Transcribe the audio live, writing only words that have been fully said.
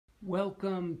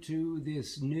Welcome to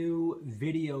this new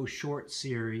video short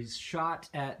series shot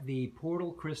at the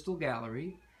Portal Crystal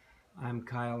Gallery. I'm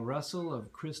Kyle Russell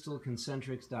of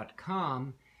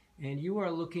crystalconcentrics.com, and you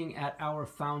are looking at our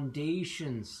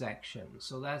foundation section.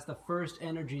 So that's the first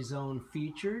energy zone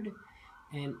featured,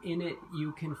 and in it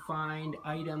you can find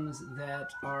items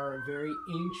that are very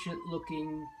ancient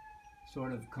looking,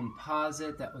 sort of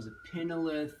composite. That was a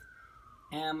pinolith,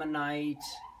 ammonite,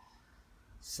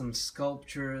 some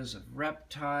sculptures of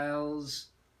reptiles.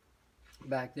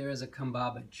 Back there is a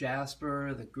Kambaba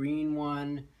jasper, the green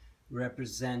one,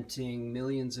 representing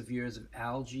millions of years of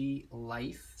algae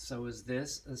life. So is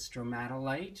this a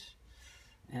stromatolite.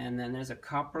 And then there's a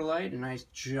coprolite, a nice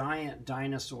giant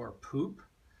dinosaur poop.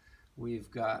 We've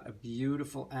got a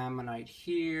beautiful ammonite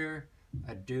here,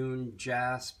 a dune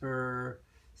jasper,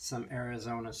 some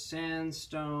Arizona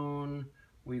sandstone.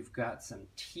 We've got some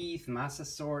teeth,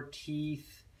 mosasaur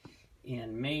teeth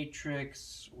in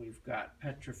matrix. We've got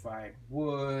petrified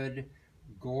wood,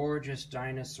 gorgeous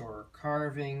dinosaur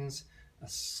carvings, a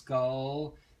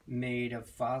skull made of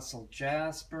fossil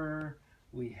jasper.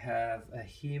 We have a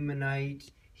hematite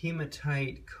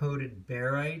coated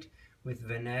barite with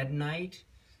vanadinite.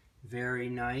 Very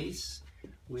nice.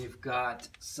 We've got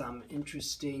some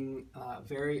interesting,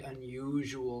 very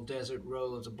unusual desert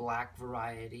rose, a black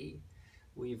variety.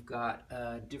 We've got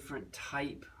a different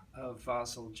type of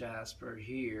fossil jasper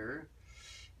here,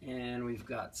 and we've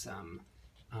got some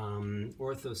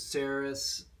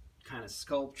orthoceras kind of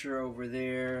sculpture over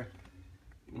there,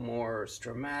 more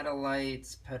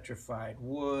stromatolites, petrified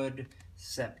wood,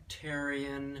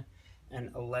 septarian,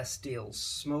 an celestial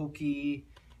smoky,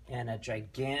 and a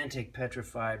gigantic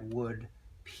petrified wood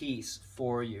piece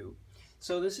for you.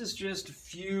 So this is just a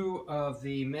few of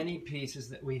the many pieces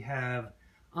that we have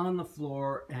on the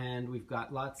floor, and we've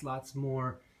got lots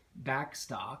more back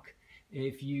stock.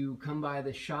 If you come by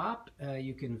the shop,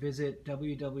 you can visit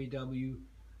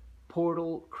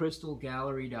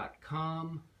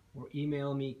www.portalcrystalgallery.com or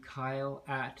email me, Kyle,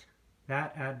 at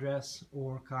that address,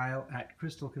 or Kyle at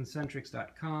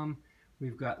crystalconcentrics.com.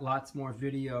 We've got lots more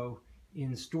video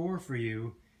in store for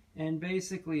you. And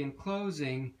basically, in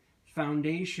closing,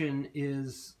 foundation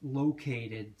is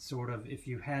located, sort of, if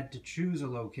you had to choose a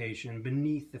location,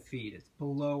 beneath the feet. It's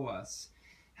below us.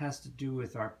 Has to do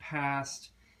with our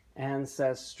past,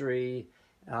 ancestry,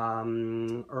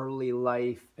 early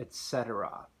life,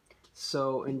 etc.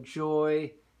 So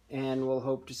enjoy, and we'll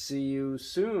hope to see you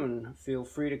soon. Feel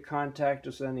free to contact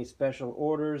us with any special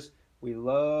orders. We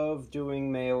love doing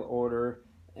mail order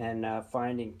and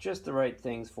finding just the right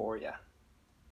things for you.